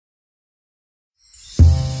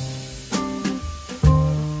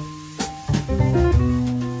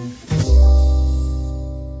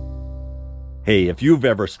Hey, if you've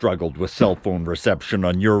ever struggled with cell phone reception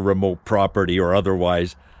on your remote property or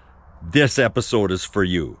otherwise, this episode is for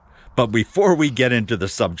you. But before we get into the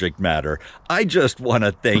subject matter, I just want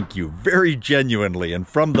to thank you very genuinely and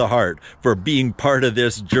from the heart for being part of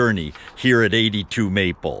this journey here at 82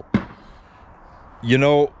 Maple. You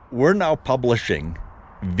know, we're now publishing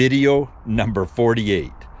video number 48.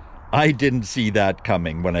 I didn't see that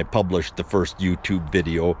coming when I published the first YouTube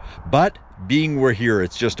video, but being we're here,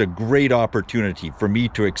 it's just a great opportunity for me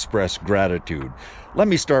to express gratitude. Let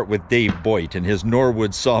me start with Dave Boyd and his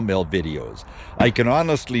Norwood Sawmill videos. I can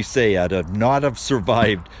honestly say I'd not have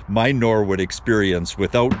survived my Norwood experience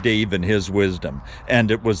without Dave and his wisdom. And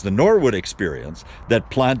it was the Norwood experience that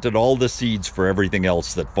planted all the seeds for everything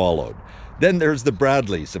else that followed. Then there's the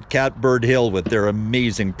Bradleys of Catbird Hill with their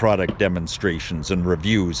amazing product demonstrations and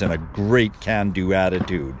reviews and a great can-do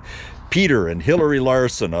attitude. Peter and Hillary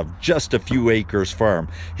Larson of Just a Few Acres Farm.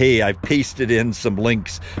 Hey, I've pasted in some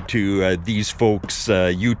links to these folks'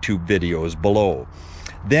 YouTube videos below.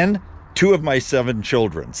 Then, two of my 7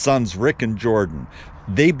 children, sons Rick and Jordan,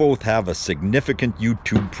 they both have a significant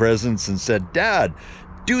YouTube presence and said, "Dad,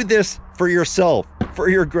 do this for yourself, for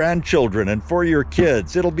your grandchildren, and for your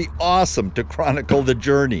kids. It'll be awesome to chronicle the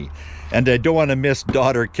journey." And I don't want to miss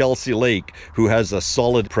daughter Kelsey Lake, who has a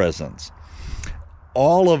solid presence.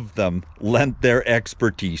 All of them lent their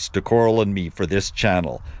expertise to Coral and me for this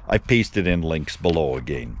channel. I've pasted in links below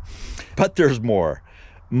again. But there's more.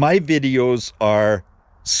 My videos are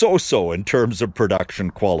so-so in terms of production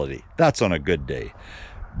quality. That's on a good day.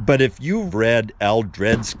 But if you've read Al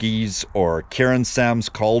Dredsky's or Karen Sams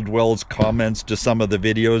Caldwell's comments to some of the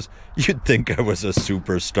videos, you'd think I was a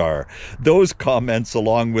superstar. Those comments,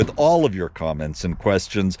 along with all of your comments and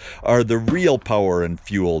questions, are the real power and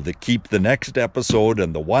fuel that keep the next episode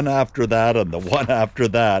and the one after that and the one after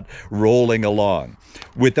that rolling along.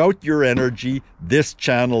 Without your energy, this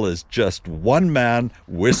channel is just one man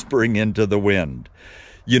whispering into the wind.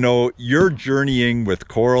 You know, your journeying with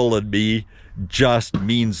Coral and me just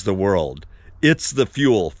means the world. It's the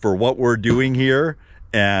fuel for what we're doing here.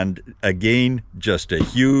 And again, just a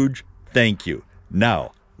huge thank you.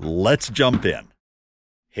 Now, let's jump in.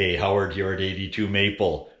 Hey, Howard here at 82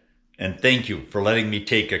 Maple. And thank you for letting me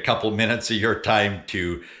take a couple minutes of your time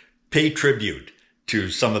to pay tribute to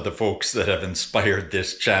some of the folks that have inspired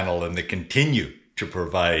this channel and that continue to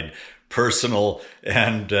provide personal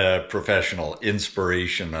and professional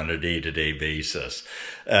inspiration on a day-to-day basis.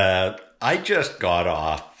 I just got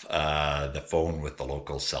off the phone with the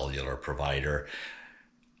local cellular provider.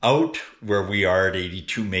 Out where we are at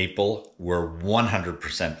 82 Maple, we're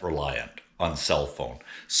 100% reliant on cell phone.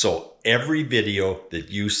 So every video that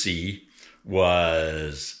you see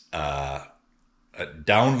was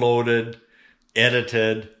downloaded,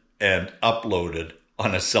 edited, and uploaded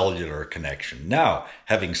on a cellular connection. Now,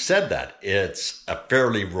 having said that, it's a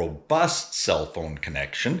fairly robust cell phone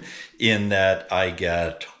connection in that I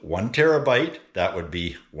get 1 terabyte, that would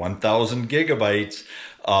be 1,000 gigabytes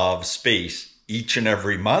of space each and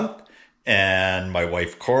every month, and my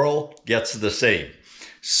wife Coral gets the same.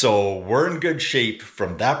 So we're in good shape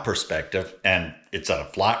from that perspective, and it's at a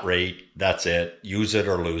flat rate. That's it. Use it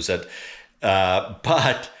or lose it.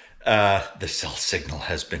 But the cell signal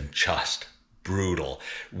has been just brutal.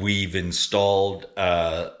 We've installed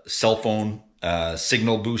cell phone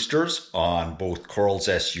signal boosters on both Coral's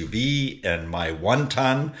SUV and my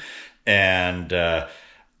 1-ton. And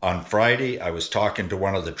on Friday, I was talking to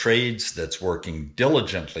one of the trades that's working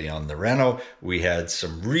diligently on the reno. We had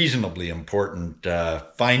some reasonably important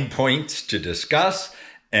fine points to discuss,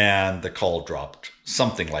 and the call dropped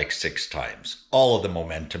something like 6 times. All of the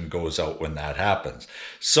momentum goes out when that happens.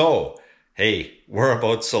 So, hey, we're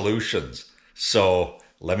about solutions. So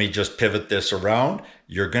let me just pivot this around.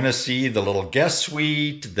 You're going to see the little guest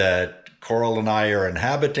suite that Coral and I are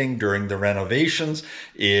inhabiting during the renovations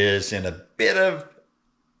is in a bit of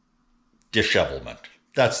dishevelment.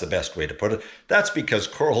 That's the best way to put it. That's because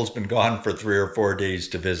Coral's been gone for 3 or 4 days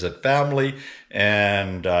to visit family,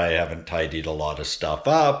 and I haven't tidied a lot of stuff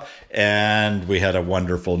up. And we had a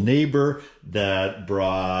wonderful neighbor that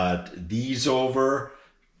brought these over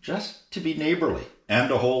just to be neighborly. And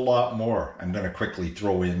a whole lot more. I'm going to quickly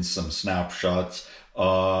throw in some snapshots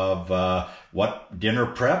of what dinner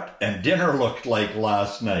prep and dinner looked like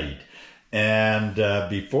last night. And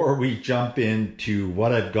before we jump into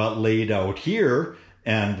what I've got laid out here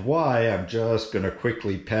and why, I'm just going to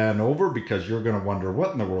quickly pan over because you're going to wonder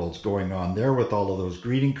what in the world's going on there with all of those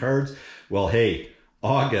greeting cards. Well, hey,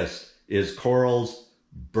 August is Coral's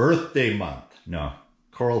birthday month. No,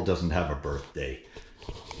 Coral doesn't have a birthday.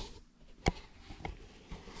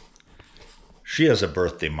 She has a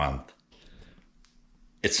birthday month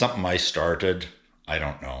It's something I started, I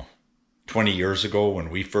don't know, 20 years ago when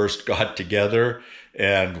we first got together.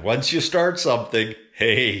 And once you start something,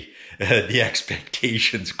 hey, the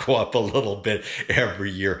expectations go up a little bit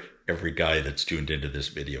every year. Every guy that's tuned into this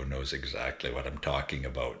video knows exactly what I'm talking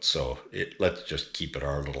about. So let's just keep it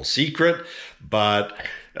our little secret. But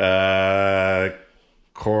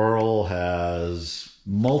Coral has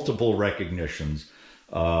multiple recognitions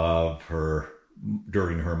of her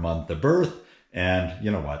during her month of birth. And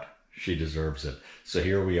you know what? She deserves it. So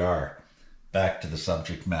here we are. Back to the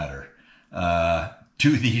subject matter.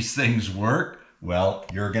 Do these things work? Well,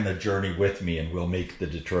 you're going to journey with me and we'll make the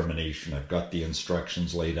determination. I've got the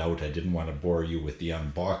instructions laid out. I didn't want to bore you with the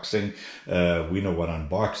unboxing. We know what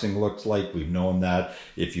unboxing looks like. We've known that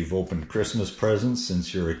if you've opened Christmas presents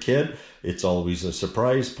since you're a kid, it's always a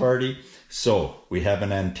surprise party. So we have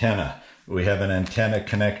an antenna. We have an antenna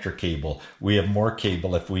connector cable. We have more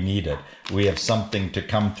cable if we need it. We have something to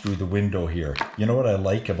come through the window here. You know what I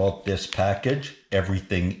like about this package?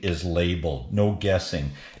 Everything is labeled. No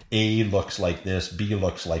guessing. A looks like this, B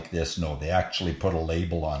looks like this. No, they actually put a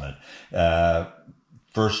label on it.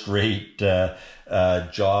 First-rate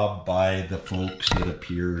job by the folks, it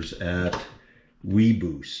appears, at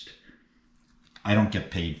WeBoost. I don't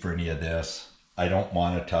get paid for any of this. I don't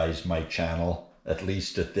monetize my channel, at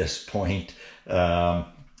least at this point. And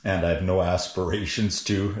I have no aspirations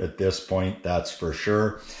to at this point, that's for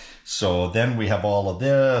sure. So then we have all of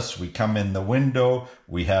this. We come in the window.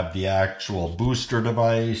 We have the actual booster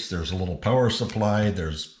device. There's a little power supply.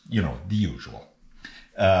 There's, you know, the usual.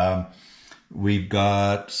 We've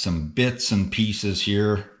got some bits and pieces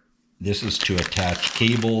here. This is to attach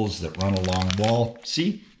cables that run along the wall.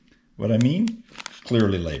 See what I mean?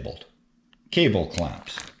 Clearly labeled. Cable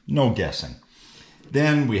clamps. No guessing.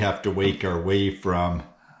 Then we have to make our way from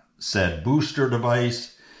said booster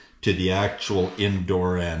device to the actual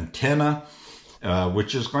indoor antenna,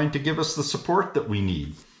 which is going to give us the support that we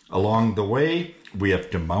need. Along the way, we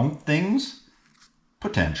have to mount things,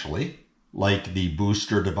 potentially, like the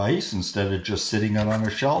booster device, instead of just sitting it on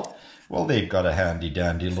a shelf. Well, they've got a handy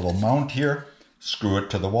dandy little mount here. Screw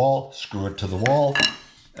it to the wall, screw it to the wall.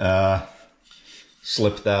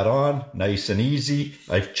 Slip that on, nice and easy.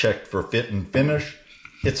 I've checked for fit and finish.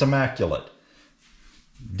 It's immaculate.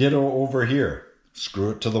 Ditto over here.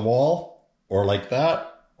 Screw it to the wall, or like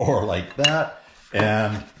that,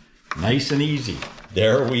 and nice and easy.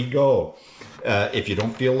 There we go. If you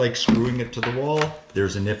don't feel like screwing it to the wall,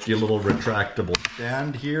 there's a nifty little retractable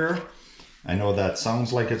stand here. I know that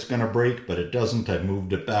sounds like it's going to break, but it doesn't. I've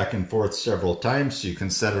moved it back and forth several times, so you can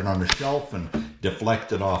set it on a shelf and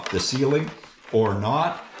deflect it off the ceiling, or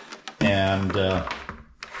not. And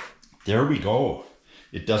there we go.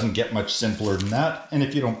 It doesn't get much simpler than that. And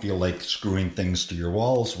if you don't feel like screwing things to your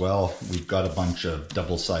walls, well, we've got a bunch of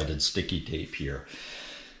double-sided sticky tape here.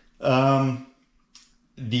 The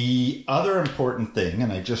other important thing,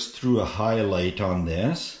 and I just threw a highlight on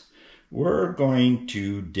this, we're going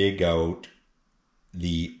to dig out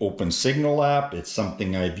the Open Signal app. It's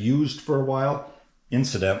something I've used for a while.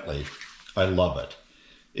 Incidentally, I love it.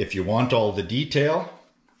 If you want all the detail,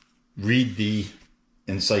 read the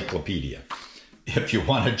encyclopedia. If you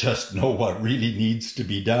want to just know what really needs to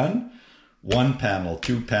be done, 1 panel,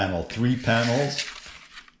 2 panel, 3 panels,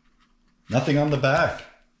 nothing on the back.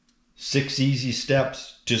 6 easy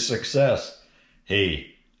steps to success.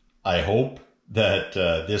 Hey, I hope that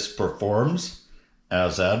this performs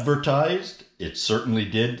as advertised. It certainly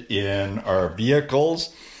did in our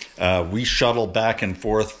vehicles. We shuttle back and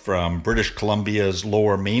forth from British Columbia's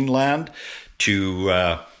lower mainland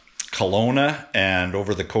to Kelowna and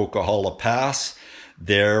over the Coquihalla Pass.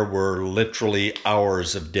 There were literally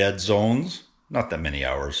hours of dead zones. Not that many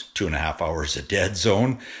hours, 2.5 hours of dead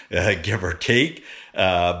zone, give or take.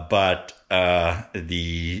 But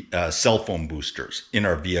the cell phone boosters in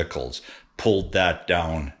our vehicles pulled that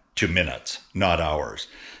down to minutes, not hours.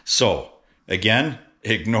 So again,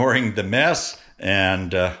 ignoring the mess,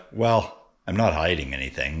 and well, I'm not hiding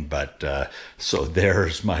anything, but so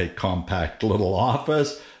there's my compact little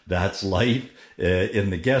office. That's life in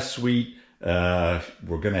the guest suite. We're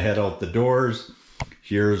going to head out the doors.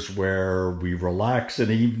 Here's where we relax in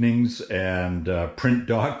evenings and print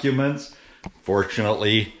documents.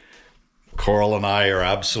 Fortunately, Coral and I are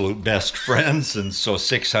absolute best friends, and so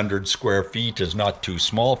 600 square feet is not too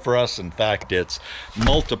small for us. In fact, it's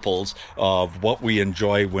multiples of what we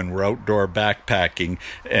enjoy when we're outdoor backpacking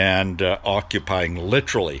and occupying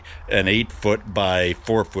literally an 8-foot by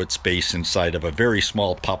 4-foot space inside of a very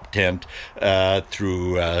small pup tent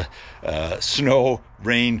through snow,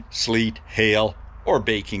 rain, sleet, hail, or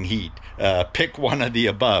baking heat. Pick one of the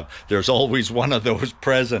above. There's always one of those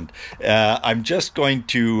present. I'm just going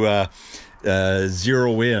to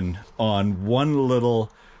zero in on one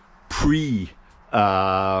little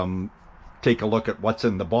take a look at what's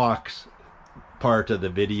in the box part of the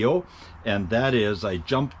video, and that is I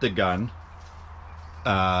jumped the gun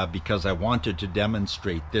because I wanted to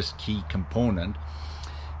demonstrate this key component.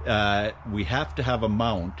 We have to have a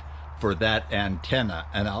mount for that antenna,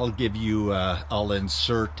 and I'll give you I'll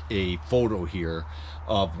insert a photo here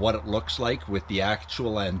of what it looks like with the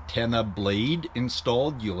actual antenna blade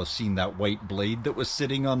installed. You'll have seen that white blade that was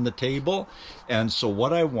sitting on the table. And so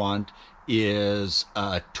what I want is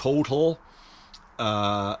total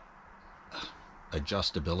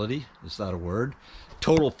adjustability, is that a word?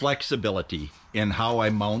 Total flexibility in how I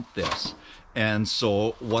mount this. And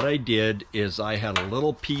so what I did is I had a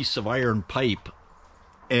little piece of iron pipe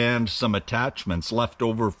and some attachments left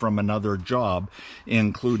over from another job,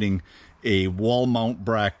 including a wall mount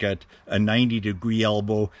bracket, a 90-degree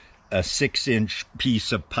elbow, a 6-inch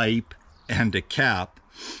piece of pipe, and a cap.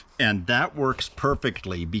 And that works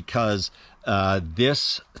perfectly because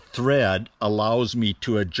this thread allows me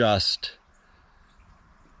to adjust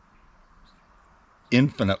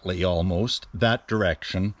infinitely almost that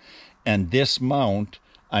direction. And this mount,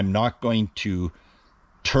 I'm not going to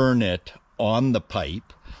turn it on the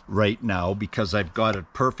pipe right now because I've got it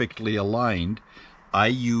perfectly aligned. I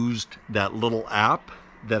used that little app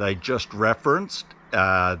that I just referenced,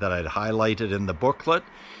 that I'd highlighted in the booklet,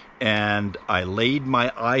 and I laid my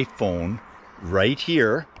iPhone right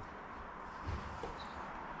here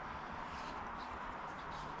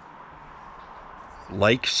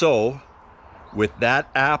like so, with that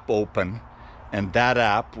app open. And that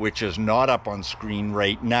app, which is not up on screen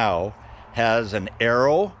right now, has an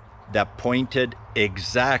arrow that pointed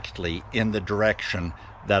exactly in the direction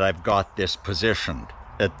that I've got this positioned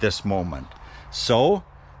at this moment. So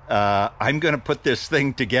I'm going to put this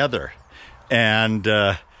thing together, and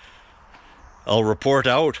I'll report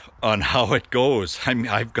out on how it goes.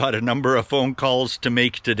 I've got a number of phone calls to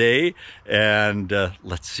make today, and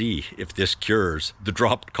let's see if this cures the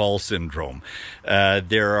dropped call syndrome.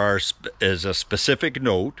 There is a specific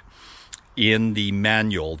note in the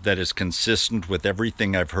manual that is consistent with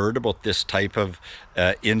everything I've heard about this type of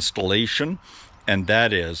installation, and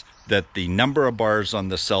that is that the number of bars on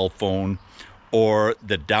the cell phone, or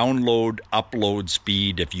the download upload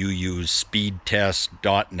speed if you use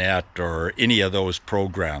speedtest.net or any of those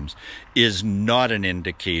programs, is not an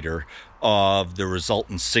indicator of the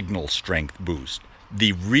resultant signal strength boost.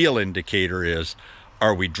 The real indicator is,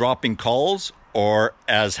 are we dropping calls, or,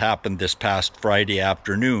 as happened this past Friday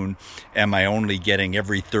afternoon, am I only getting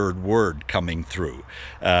every third word coming through?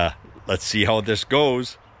 Let's see how this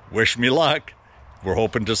goes. Wish me luck. We're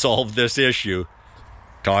hoping to solve this issue.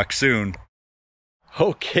 Talk soon.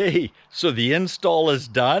 Okay, so the install is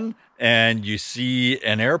done, and you see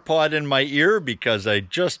an AirPod in my ear because I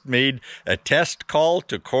just made a test call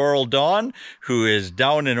to Coral Dawn, who is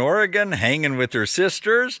down in Oregon hanging with her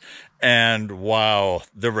sisters, and wow,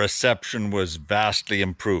 the reception was vastly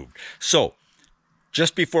improved. So,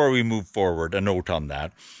 just before we move forward, a note on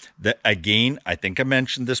that. Again, I think I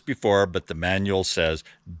mentioned this before, but the manual says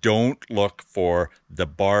don't look for the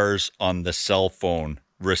bars on the cell phone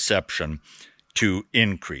reception to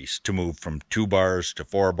increase, to move from 2 bars to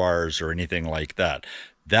 4 bars or anything like that.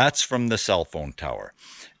 That's from the cell phone tower.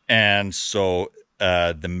 And so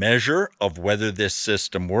the measure of whether this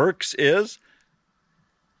system works is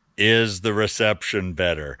the reception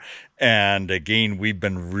better? And again, we've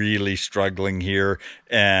been really struggling here,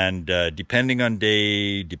 and depending on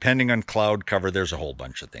day, depending on cloud cover, there's a whole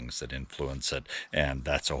bunch of things that influence it, and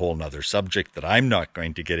that's a whole nother subject that I'm not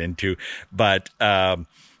going to get into. But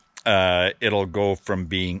it'll go from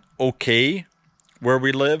being okay where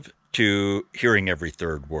we live to hearing every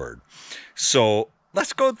third word. So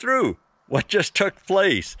let's go through what just took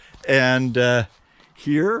place. And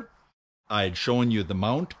here I'd shown you the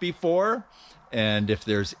mount before, and if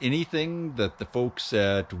there's anything that the folks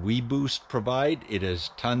at WeBoost provide, it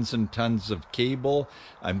is tons and tons of cable.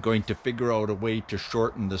 I'm going to figure out a way to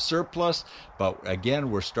shorten the surplus, but again,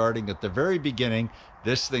 we're starting at the very beginning.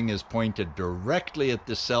 This thing is pointed directly at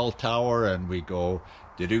the cell tower, and we go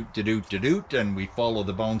da-doot, da-doot, da-doot, and we follow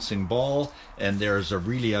the bouncing ball, and there's a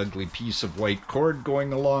really ugly piece of white cord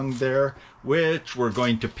going along there, which we're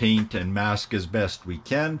going to paint and mask as best we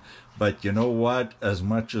can. But you know what? As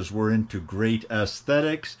much as we're into great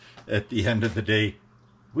aesthetics, at the end of the day,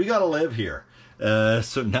 we got to live here.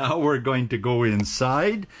 So now we're going to go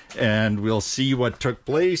inside and we'll see what took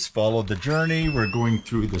place, follow the journey. We're going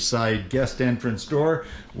through the side guest entrance door.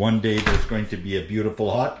 One day there's going to be a beautiful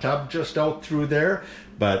hot tub just out through there,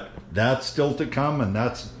 but that's still to come, and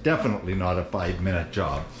that's definitely not a 5-minute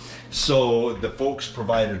job. So the folks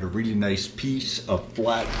provided a really nice piece of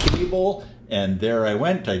flat cable, and there I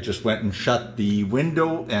went. I just went and shut the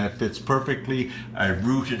window, and it fits perfectly. I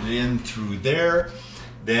routed it in through there.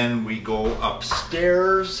 Then we go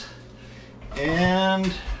upstairs,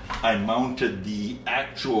 and I mounted the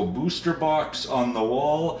actual booster box on the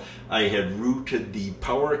wall. I had routed the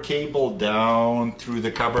power cable down through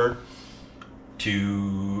the cupboard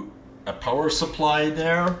to a power supply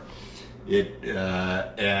there.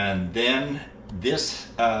 And then this,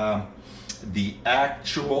 the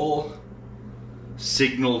actual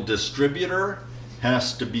signal distributor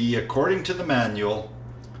has to be, according to the manual,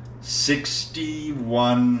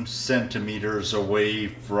 61 centimeters away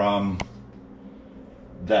from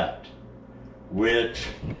that, which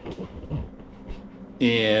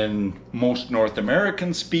in most North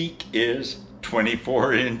American speak is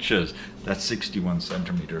 24 inches. That's 61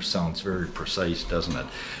 centimeters. Sounds very precise, doesn't it?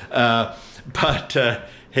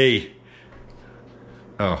 Hey,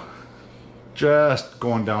 just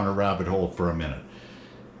going down a rabbit hole for a minute.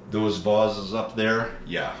 Those vases up there,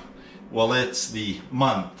 yeah. Well, it's the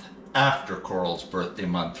month after Coral's birthday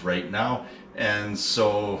month right now, and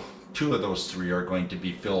so 2 of those 3 are going to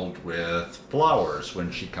be filled with flowers when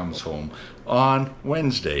she comes home on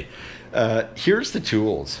Wednesday. Here's the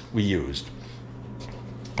tools we used.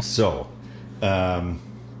 So, a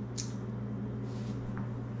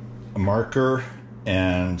marker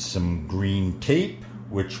and some green tape,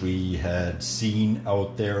 which we had seen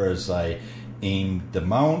out there as I aimed the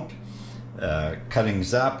mount, cutting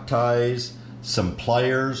zap ties, some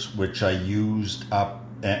pliers, which I used up,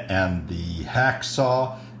 and the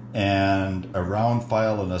hacksaw, and a round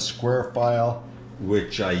file and a square file,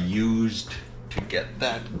 which I used to get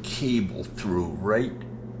that cable through right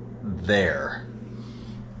there.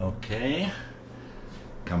 Okay,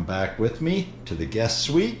 come back with me to the guest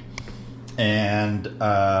suite, and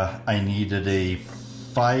I needed a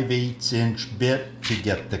 5/8 inch bit to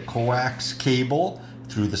get the coax cable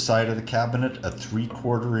through the side of the cabinet, a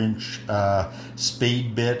 3/4 inch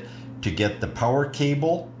spade bit to get the power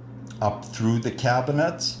cable up through the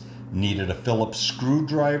cabinets, needed a Phillips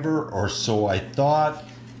screwdriver, or so I thought,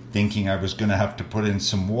 thinking I was going to have to put in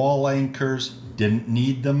some wall anchors. Didn't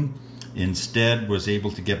need them. Instead was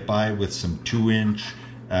able to get by with some 2-inch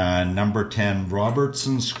number 10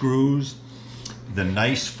 Robertson screws. The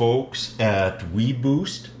nice folks at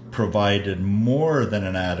WeBoost provided more than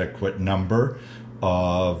an adequate number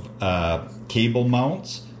of cable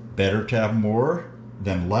mounts. Better to have more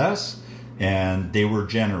than less, and they were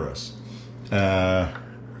generous. A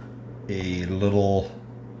little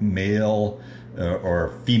male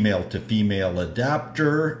or female to female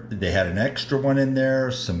adapter. They had an extra one in there,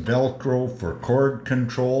 some Velcro for cord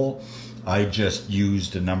control. I just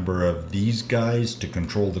used a number of these guys to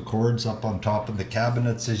control the cords up on top of the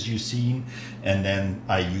cabinets, as you've seen. And then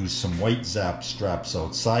I used some white zap straps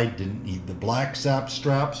outside, didn't need the black zap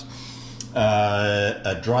straps.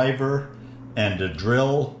 A driver and a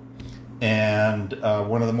drill, and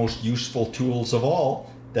one of the most useful tools of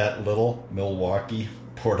all, that little Milwaukee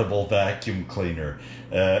portable vacuum cleaner.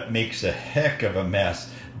 Makes a heck of a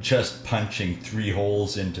mess just punching 3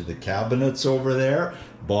 holes into the cabinets over there,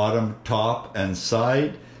 bottom, top, and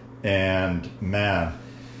side. And man,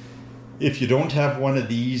 if you don't have one of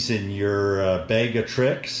these in your bag of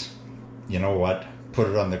tricks, you know what? Put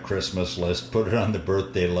it on the Christmas list, put it on the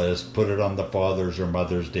birthday list, put it on the Father's or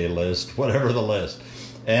Mother's Day list, whatever the list.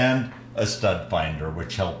 And a stud finder,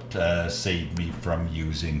 which helped save me from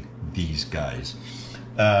using these guys.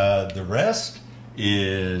 The rest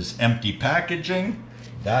is empty packaging.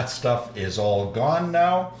 That stuff is all gone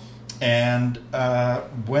now. And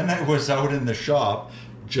when I was out in the shop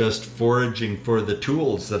just foraging for the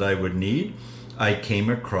tools that I would need, I came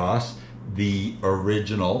across the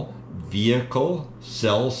original vehicle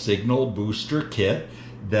cell signal booster kit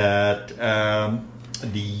that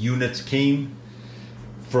the units came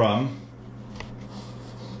from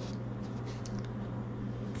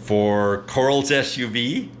for Coral's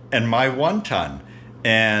SUV and my 1-ton,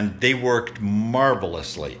 and they worked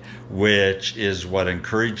marvelously, which is what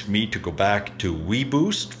encouraged me to go back to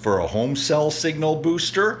WeBoost for a home cell signal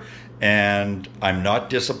booster, and I'm not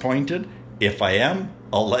disappointed. If I am,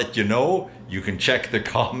 I'll let you know. You can check the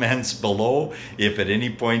comments below if at any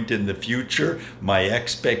point in the future my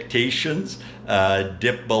expectations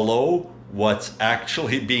dip below what's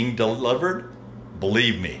actually being delivered.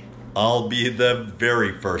 Believe me, I'll be the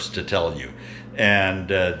very first to tell you. And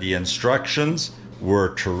the instructions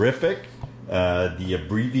were terrific. The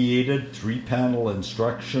abbreviated 3-panel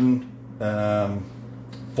instruction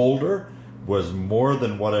folder was more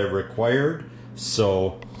than what I required.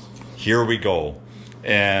 So here we go.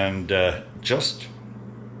 And just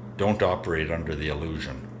don't operate under the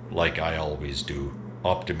illusion, like I always do,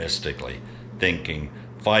 optimistically, thinking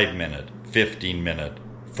 5-minute, 15-minute,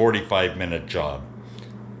 45-minute job.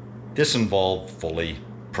 This involved fully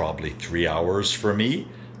probably 3 hours for me,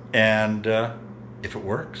 and if it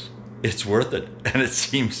works, it's worth it, and it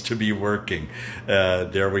seems to be working.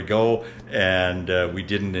 There we go, and we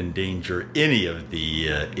didn't endanger any of the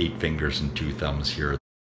 8 fingers and 2 thumbs here.